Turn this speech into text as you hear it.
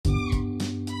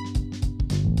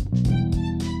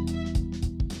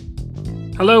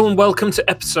Hello and welcome to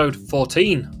episode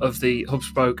 14 of the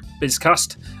HubSpoke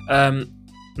Bizcast.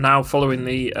 Now, following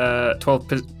the 12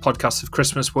 podcasts of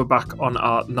Christmas, we're back on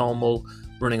our normal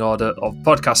running order of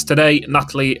podcasts. Today,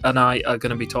 Natalie and I are going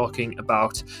to be talking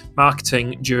about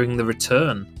marketing during the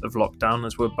return of lockdown,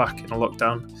 as we're back in a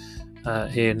lockdown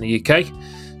here in the UK.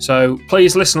 So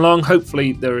please listen along.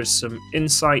 Hopefully there is some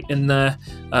insight in there.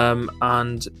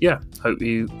 And yeah, hope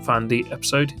you find the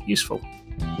episode useful.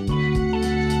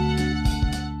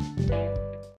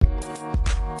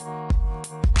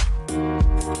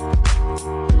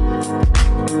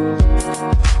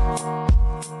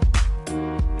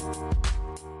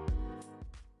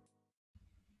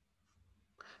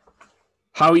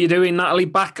 How are you doing, Natalie?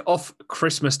 Back off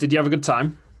Christmas. Did you have a good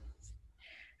time?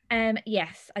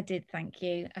 Yes, I did. Thank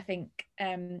you. I think,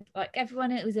 like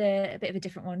everyone, it was a bit of a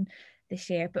different one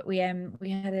this year, but we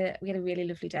had a really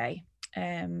lovely day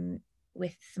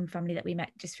with some family that we met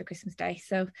just for Christmas Day.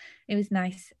 So it was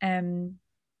nice.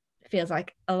 Feels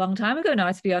like a long time ago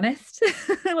now, to be honest.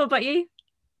 What about you?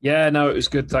 Yeah, no, it was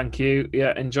good. Thank you.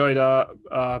 Yeah, enjoyed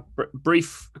our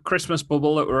brief Christmas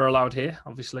bubble that we're allowed here.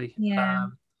 Obviously. Yeah.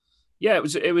 Yeah,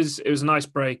 it was a nice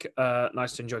break.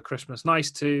 Nice to enjoy Christmas. Nice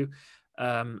to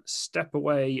step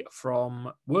away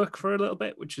from work for a little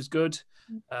bit, which is good.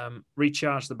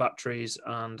 Recharge the batteries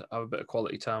and have a bit of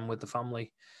quality time with the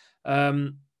family.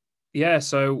 Yeah,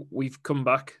 so we've come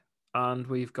back and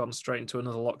we've gone straight into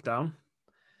another lockdown.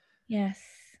 Yes,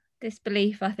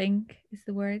 disbelief, I think, is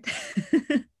the word.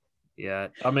 Yeah,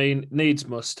 I mean, needs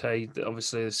must. Hey,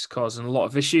 obviously, this is causing a lot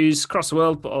of issues across the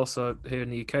world, but also here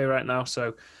in the UK right now.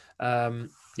 So.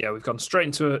 Yeah, we've gone straight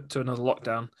into another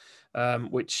lockdown,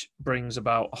 which brings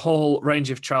about a whole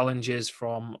range of challenges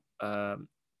from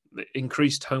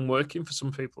increased home working for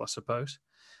some people, I suppose.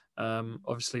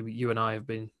 Obviously, you and I have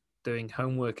been doing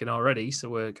home working already, so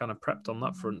we're kind of prepped on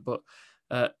that front. But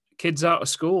kids out of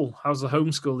school, how's the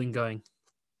homeschooling going?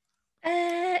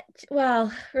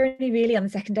 Well, we're only really on the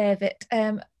second day of it.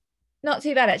 Not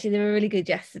too bad, actually. They were really good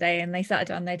yesterday, and they sat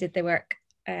down, they did their work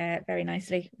very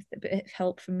nicely with a bit of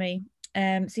help from me.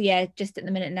 So yeah, just at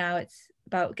the minute now, it's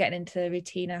about getting into the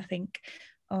routine, I think,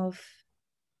 of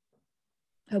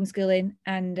homeschooling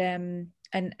and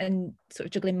sort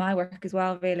of juggling my work as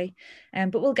well, really.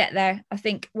 But we'll get there. I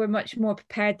think we're much more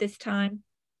prepared this time.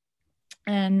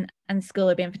 And school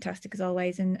are being fantastic as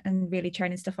always, and really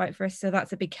churning stuff out for us. So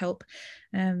that's a big help.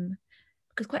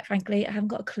 Because quite frankly, I haven't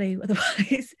got a clue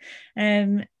otherwise.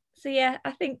 So yeah,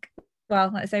 I think,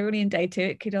 well, like I say, we're only in day 2.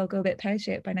 It could all go a bit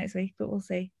pear-shaped by next week, but we'll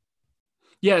see.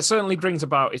 Yeah, it certainly brings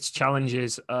about its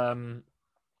challenges, and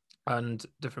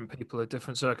different people at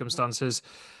different circumstances.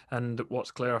 And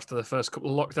what's clear after the first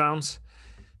couple of lockdowns,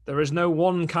 there is no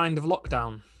one kind of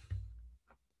lockdown.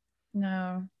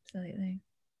 No, absolutely.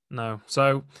 No.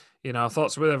 So, our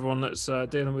thoughts with everyone that's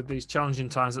dealing with these challenging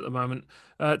times at the moment.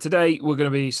 Today, we're going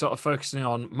to be sort of focusing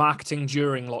on marketing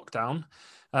during lockdown.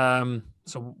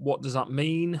 So what does that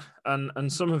mean?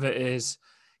 And some of it is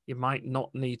you might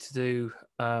not need to do,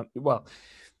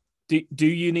 do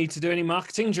you need to do any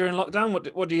marketing during lockdown?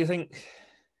 What do you think?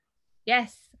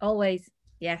 Yes, always.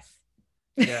 Yes.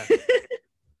 Yeah.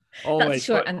 Always. That's a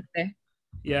short answer.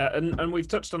 Yeah, and we've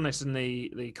touched on this in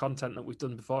the content that we've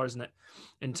done before, isn't it?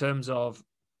 In terms of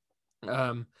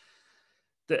the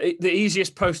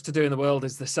easiest post to do in the world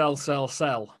is the sell, sell,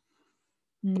 sell.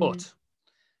 But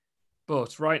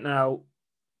right now,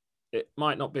 it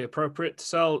might not be appropriate to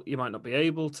sell. You might not be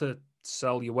able to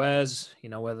sell your wares,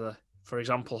 whether, for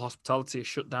example, hospitality is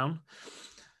shut down.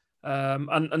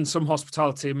 And some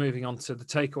hospitality are moving on to the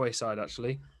takeaway side,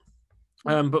 actually.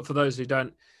 But for those who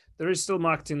don't, there is still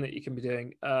marketing that you can be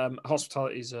doing.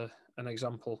 Hospitality is an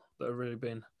example that are really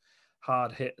being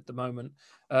hard hit at the moment.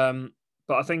 But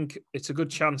I think it's a good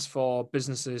chance for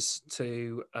businesses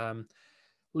to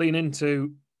lean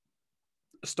into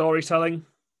storytelling.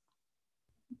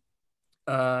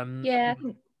 Yeah,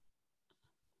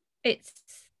 it's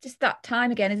just that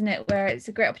time again, isn't it, where it's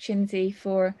a great opportunity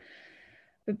for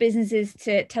businesses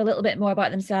to tell a little bit more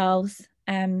about themselves,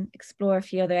 explore a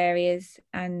few other areas,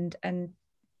 and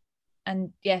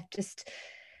yeah, just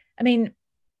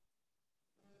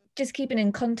keeping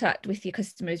in contact with your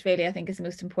customers, really, I think, is the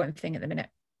most important thing at the minute.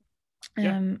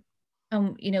 Yeah.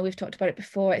 We've talked about it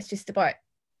before. It's just about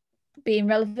being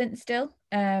relevant still,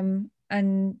 and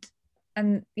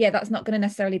yeah, that's not going to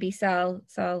necessarily be sell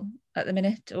at the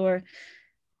minute, or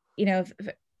that's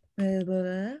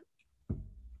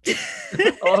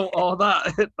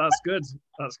good.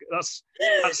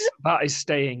 That is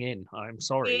staying in. I'm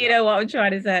sorry. You know what I'm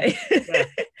trying to say. Yeah,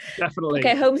 definitely.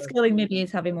 Okay, homeschooling maybe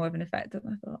is having more of an effect than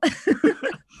I thought.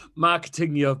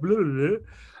 Marketing your blah, blah,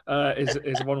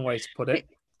 is one way to put it.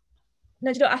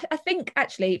 No, do you know, I think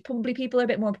actually probably people are a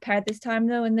bit more prepared this time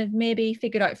though, and they've maybe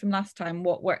figured out from last time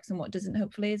what works and what doesn't,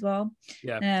 hopefully as well.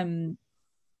 Yeah.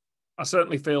 I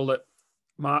certainly feel that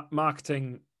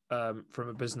marketing from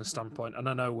a business standpoint, and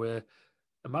I know we're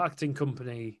a marketing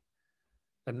company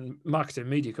and marketing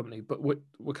media company, but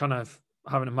we're kind of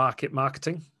having a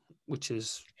marketing, which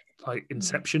is like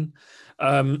Inception.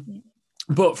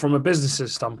 But from a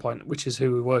business's standpoint, which is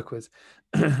who we work with,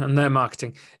 and their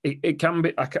marketing, it can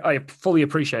be, I fully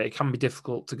appreciate it can be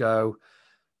difficult to go,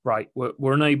 right,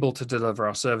 we're unable to deliver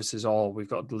our services, or we've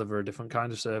got to deliver a different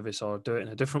kind of service or do it in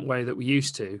a different way that we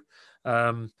used to.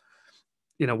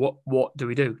 What do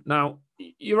we do? Now,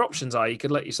 your options are you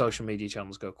could let your social media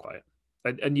channels go quiet,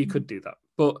 and you could do that.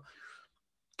 But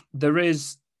there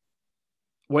is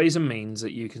ways and means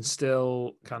that you can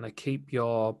still kind of keep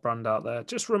your brand out there.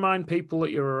 Just remind people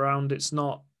that you're around. It's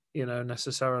not,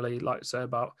 necessarily like say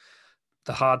about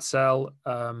the hard sell.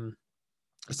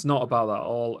 It's not about that at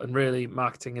all. And really,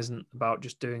 marketing isn't about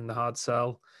just doing the hard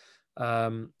sell.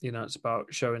 It's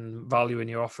about showing value in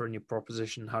your offer and your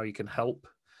proposition, how you can help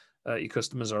your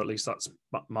customers, or at least that's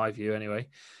my view anyway.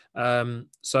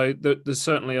 So there's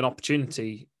certainly an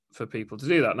opportunity for people to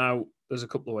do that. Now, there's a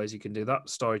couple of ways you can do that.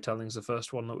 Storytelling is the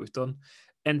first one that we've done.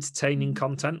 Entertaining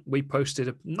content. We posted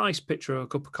a nice picture of a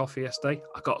cup of coffee yesterday.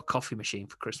 I got a coffee machine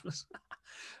for Christmas.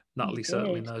 Natalie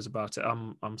certainly knows about it.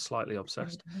 I'm slightly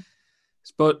obsessed.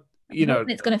 But,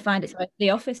 it's going to find its way to the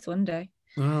office one day.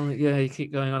 Well, yeah, you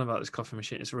keep going on about this coffee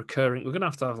machine. It's recurring. We're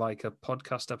going to have like a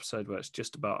podcast episode where it's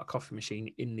just about a coffee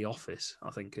machine in the office,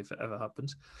 I think, if it ever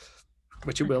happens,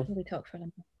 which it will. We talk for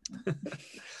them.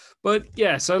 But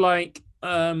yeah, so like,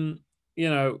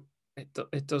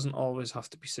 it doesn't always have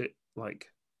to be like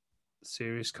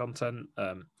serious content.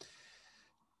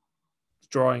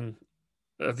 Drawing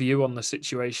a view on the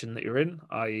situation that you're in,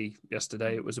 i.e.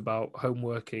 yesterday it was about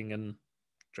homeworking and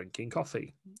drinking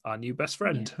coffee, our new best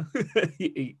friend.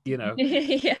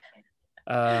 Yeah.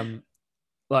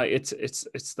 Like it's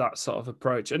that sort of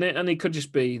approach, and it could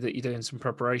just be that you're doing some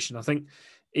preparation. I think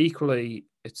equally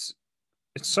it's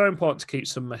so important to keep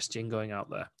some messaging going out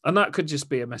there, and that could just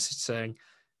be a message saying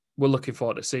we're looking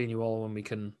forward to seeing you all when we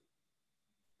can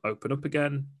open up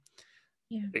again.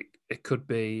 It could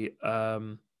be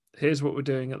here's what we're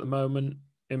doing at the moment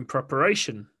in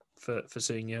preparation for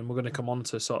seeing you, and we're going to come on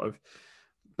to sort of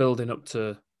building up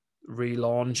to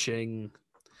relaunching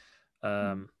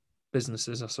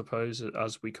businesses, I suppose,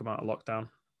 as we come out of lockdown,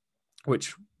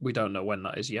 which we don't know when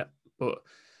that is yet, but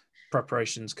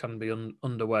preparations can be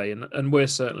underway, and we're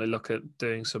certainly looking at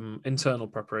doing some internal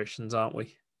preparations, aren't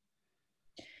we?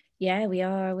 Yeah, we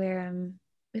are.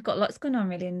 We've got lots going on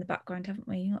really in the background, haven't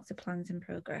we? Lots of plans in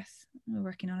progress we're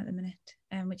working on at the minute,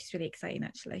 which is really exciting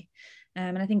actually.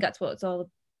 And I think that's what it's all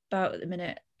about at the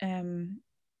minute. I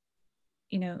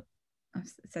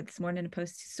said this morning in a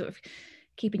post, sort of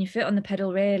keeping your foot on the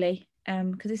pedal really,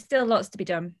 because there's still lots to be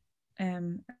done.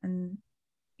 And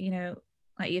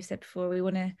like you've said before, you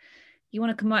want to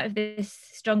come out of this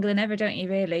stronger than ever, don't you?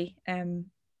 Really,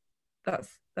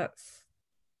 that's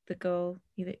the goal.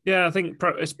 Yeah, I think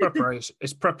it's preparation.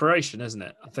 It's preparation, isn't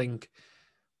it? I think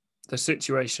the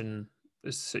situation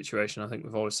is the situation. I think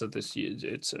we've always said this.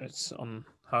 It's on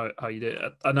how you do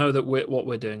it. I know that what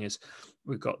we're doing is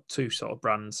we've got two sort of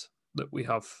brands that we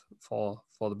have for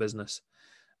the business.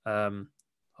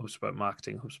 HubSpot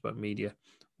Marketing, HubSpot Media.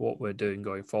 What we're doing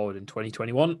going forward in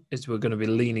 2021 is we're going to be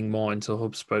leaning more into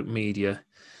HubSpot Media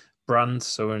brand.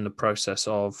 So we're in the process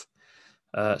of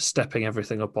stepping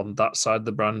everything up on that side of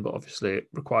the brand, but obviously it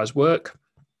requires work.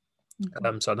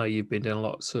 So I know you've been doing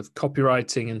lots of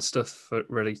copywriting and stuff for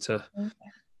really to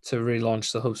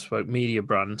relaunch the HubSpot Media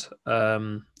brand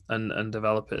and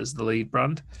develop it as the lead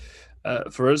brand.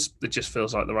 For us, it just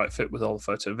feels like the right fit with all the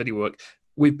photo and video work.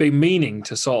 We've been meaning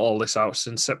to sort all this out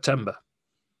since September.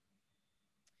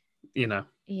 Yeah.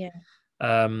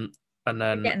 And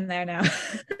then we're getting there now.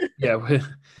 Yeah,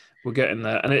 we're getting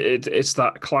there, and it's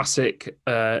that classic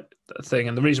thing.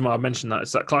 And the reason why I mentioned that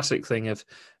is that classic thing of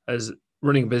as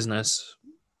running a business,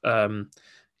 you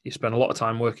spend a lot of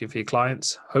time working for your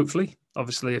clients. Hopefully,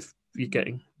 obviously, if you're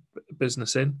getting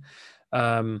business in.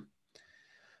 And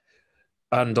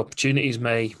opportunities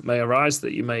may arise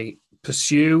that you may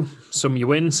pursue. Some you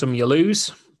win, some you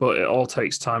lose, but it all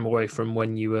takes time away from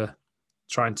when you were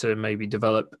trying to maybe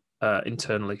develop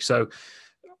internally. So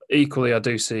equally, I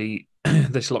do see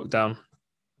this lockdown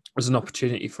as an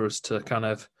opportunity for us to kind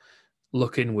of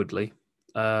look inwardly.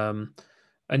 And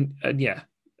yeah,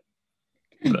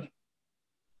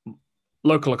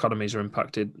 local economies are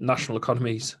impacted, national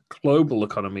economies, global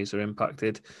economies are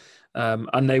impacted.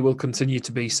 and they will continue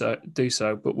to do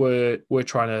so. But we're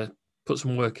trying to put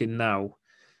some work in now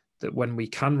that when we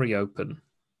can reopen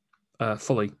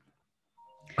fully,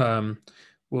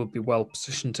 we'll be well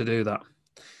positioned to do that.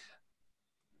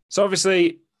 So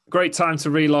obviously, great time to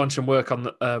relaunch and work on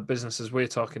the businesses we're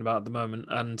talking about at the moment.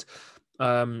 And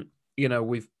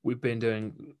we've been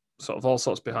doing sort of all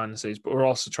sorts behind the scenes, but we're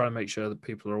also trying to make sure that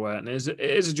people are aware. And it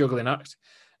is a juggling act.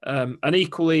 And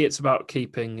equally, it's about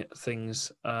keeping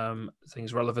things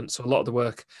relevant. So a lot of the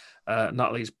work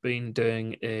Natalie's been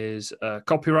doing is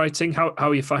copywriting. How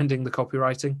are you finding the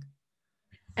copywriting?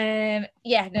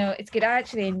 It's good. I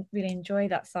actually really enjoy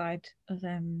that side of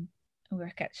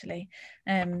work, actually.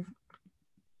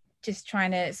 Just trying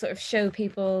to sort of show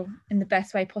people in the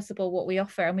best way possible what we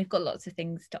offer, and we've got lots of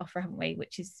things to offer, haven't we,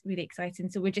 which is really exciting.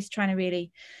 So we're just trying to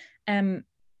really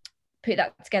put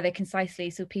that together concisely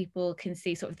so people can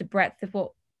see sort of the breadth of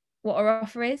what our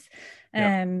offer is,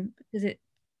 because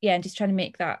and just trying to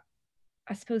make that,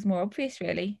 I suppose, more obvious,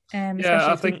 really, especially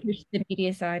I think the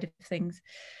media side of things.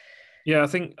 I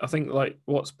think like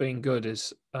what's been good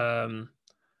is Natalie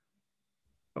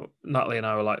and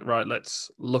I were like, right, let's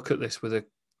look at this with a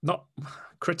not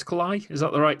critical eye. Is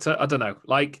that the right term? I don't know.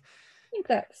 Like, I think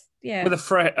that's with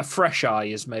a fresh eye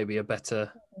is maybe a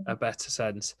better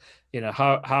sense.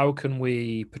 How can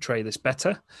we portray this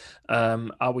better?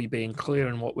 Are we being clear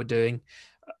in what we're doing?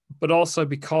 But also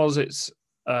because it's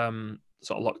sort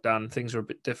of locked down, things are a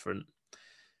bit different.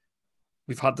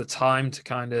 We've had the time to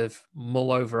kind of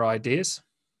mull over ideas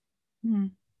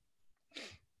in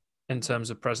terms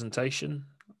of presentation,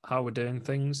 how we're doing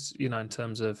things, in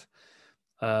terms of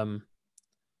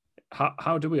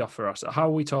how do we offer us? How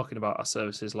are we talking about our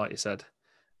services? Like you said,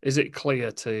 is it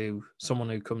clear to someone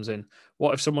who comes in?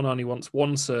 What if someone only wants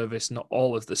one service, not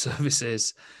all of the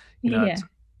services? And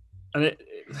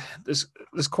there's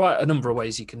quite a number of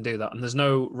ways you can do that, and there's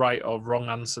no right or wrong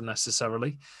answer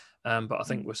necessarily. But I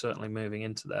think we're certainly moving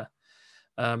into there.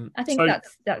 I think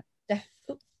that's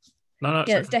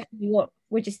definitely what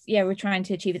we're trying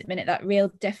to achieve at the minute. That real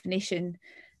definition,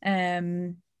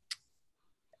 sort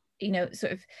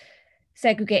of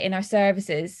segregating our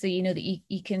services, so that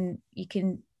you can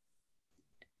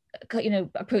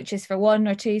approach us for one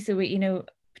or two. So we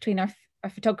between our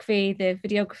photography, the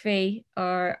videography,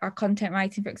 our content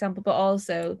writing, for example, but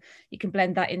also you can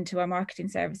blend that into our marketing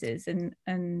services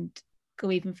and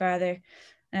go even further.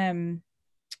 I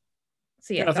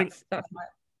think that's my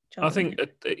job. I think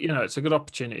it's a good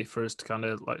opportunity for us to kind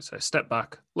of, like say, step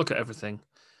back, look at everything,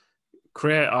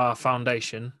 create our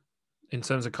foundation in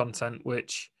terms of content,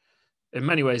 which in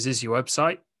many ways is your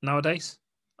website nowadays,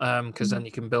 because then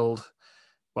you can build.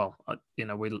 Well,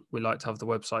 we like to have the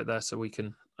website there so we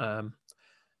can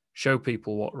show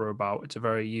people what we're about. It's a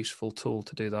very useful tool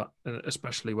to do that,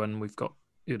 especially when we've got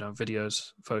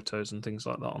videos, photos, and things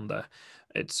like that on there.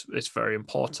 It's very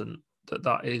important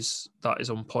that is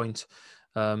on point.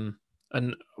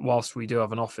 And whilst we do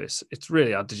have an office, it's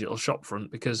really our digital shop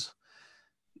front, because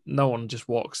no one just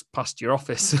walks past your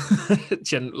office.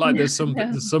 There's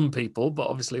some people, but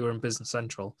obviously we're in Business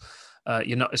Central.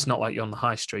 It's not like you're on the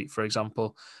high street, for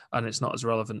example, and it's not as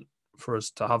relevant for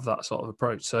us to have that sort of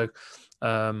approach. So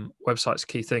website's a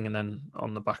key thing, and then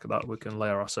on the back of that we can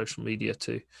layer our social media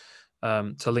to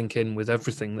link in with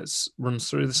everything that's runs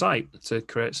through the site to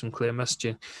create some clear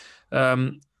messaging.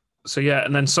 And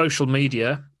then social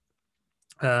media,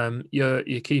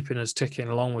 you're keeping us ticking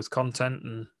along with content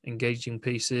and engaging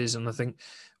pieces. And I think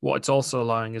what it's also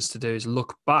allowing us to do is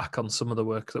look back on some of the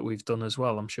work that we've done as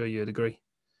well. I'm sure you'd agree.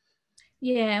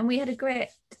 Yeah, and we had a great,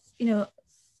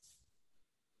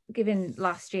 given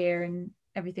last year and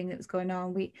everything that was going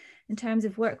on, in terms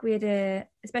of work, we had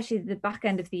especially the back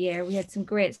end of the year, we had some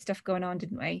great stuff going on,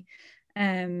 didn't we?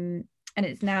 And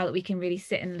it's now that we can really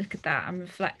sit and look at that and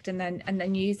reflect and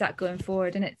then use that going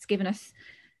forward. And it's given us,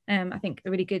 I think,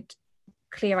 a really good,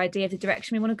 clear idea of the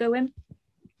direction we want to go in.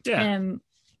 Yeah.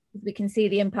 We can see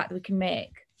the impact that we can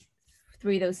make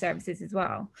through those services as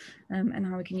well, and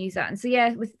how we can use that. And so,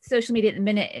 with social media at the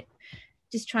minute,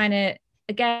 just trying to,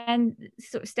 again,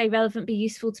 sort of stay relevant, be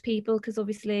useful to people, because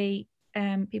obviously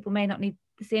people may not need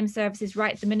the same services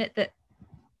right at the minute that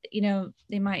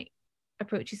they might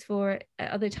approach us for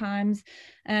at other times.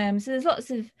 So there's lots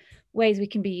of ways we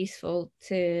can be useful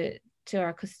to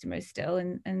our customers still,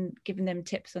 and giving them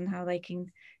tips on how they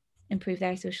can improve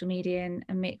their social media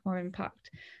and make more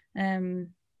impact. And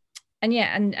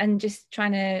just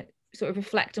trying to sort of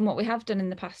reflect on what we have done in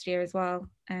the past year as well.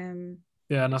 And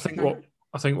I think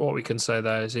what we can say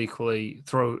there is equally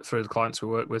through the clients we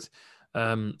work with,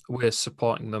 we're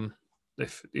supporting them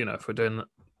if we're doing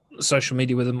social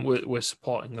media with them. We're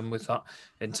supporting them with that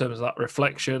in terms of that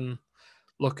reflection,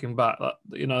 looking back. That,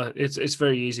 you know, it's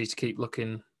very easy to keep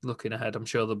looking ahead. I'm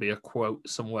sure there'll be a quote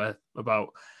somewhere about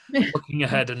looking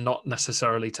ahead and not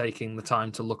necessarily taking the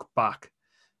time to look back.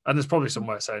 And there's probably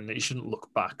somewhere saying that you shouldn't look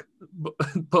back,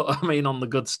 but I mean on the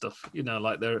good stuff, you know,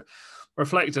 like they're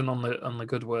reflecting on the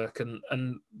good work.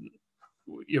 And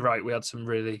you're right, we had some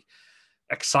really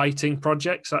exciting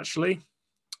projects actually.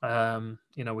 You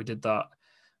know, we did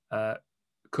that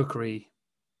cookery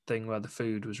thing where the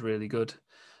food was really good,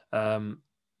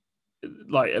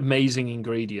 like amazing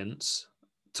ingredients.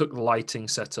 Took the lighting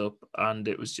set up, and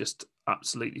it was just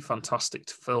absolutely fantastic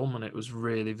to film, and it was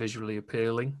really visually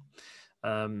appealing.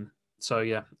 So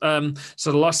yeah.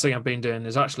 So the last thing I've been doing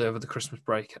is actually over the Christmas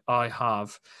break, I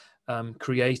have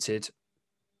created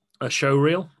a show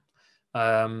reel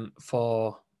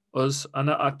for us, and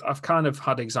I've kind of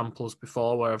had examples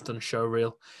before where I've done a show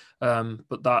reel,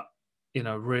 but that, you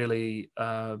know, really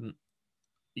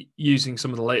using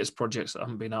some of the latest projects that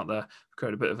haven't been out there,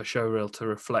 create a bit of a show reel to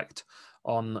reflect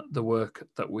on the work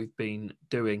that we've been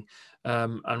doing,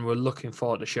 and we're looking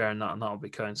forward to sharing that, and that'll be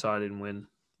coinciding when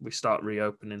we start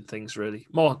reopening things. Really,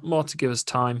 more to give us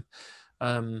time.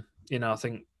 You know, I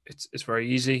think it's very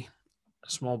easy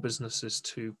small businesses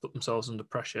to put themselves under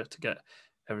pressure to get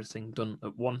everything done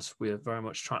at once. We are very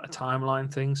much trying to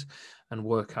timeline things and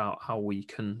work out how we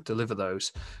can deliver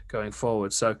those going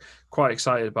forward. So quite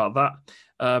excited about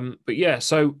that. But yeah,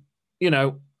 so, you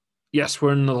know, yes,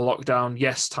 we're in another lockdown.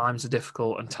 Yes, times are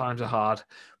difficult and times are hard,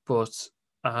 but,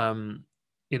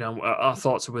 you know, our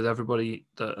thoughts are with everybody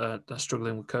that are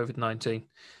struggling with COVID-19.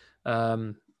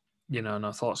 You know, and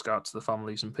our thoughts go out to the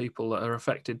families and people that are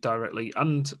affected directly,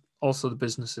 and also the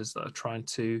businesses that are trying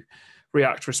to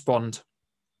react, respond,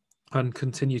 and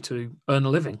continue to earn a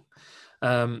living.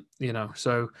 You know,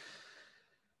 so,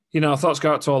 you know, our thoughts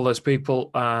go out to all those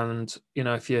people. And, you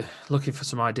know, if you're looking for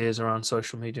some ideas around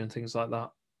social media and things like that,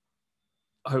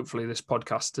 hopefully this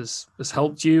podcast has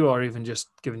helped you, or even just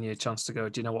given you a chance to go,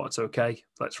 do you know what, it's okay.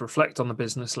 Let's reflect on the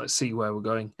business. Let's see where we're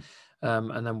going.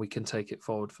 And then we can take it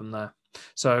forward from there.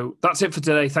 So that's it for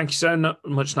today. Thank you so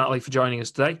much, Natalie, for joining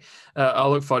us today.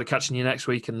 I'll look forward to catching you next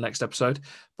week in the next episode.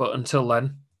 But until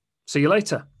then, see you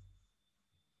later.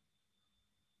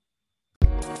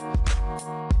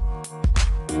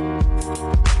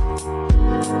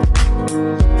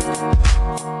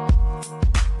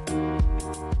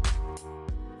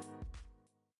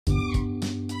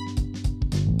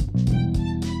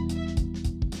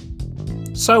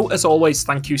 So, as always,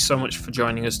 thank you so much for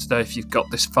joining us today. If you've got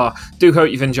this far, do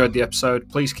hope you've enjoyed the episode.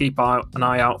 Please keep an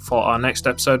eye out for our next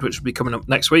episode, which will be coming up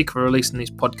next week. We're releasing these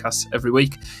podcasts every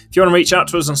week. If you want to reach out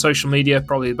to us on social media,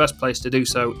 probably the best place to do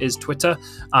so is Twitter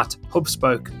at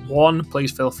HubSpoke1.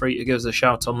 Please feel free to give us a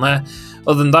shout on there.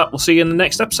 Other than that, we'll see you in the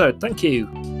next episode. Thank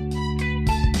you.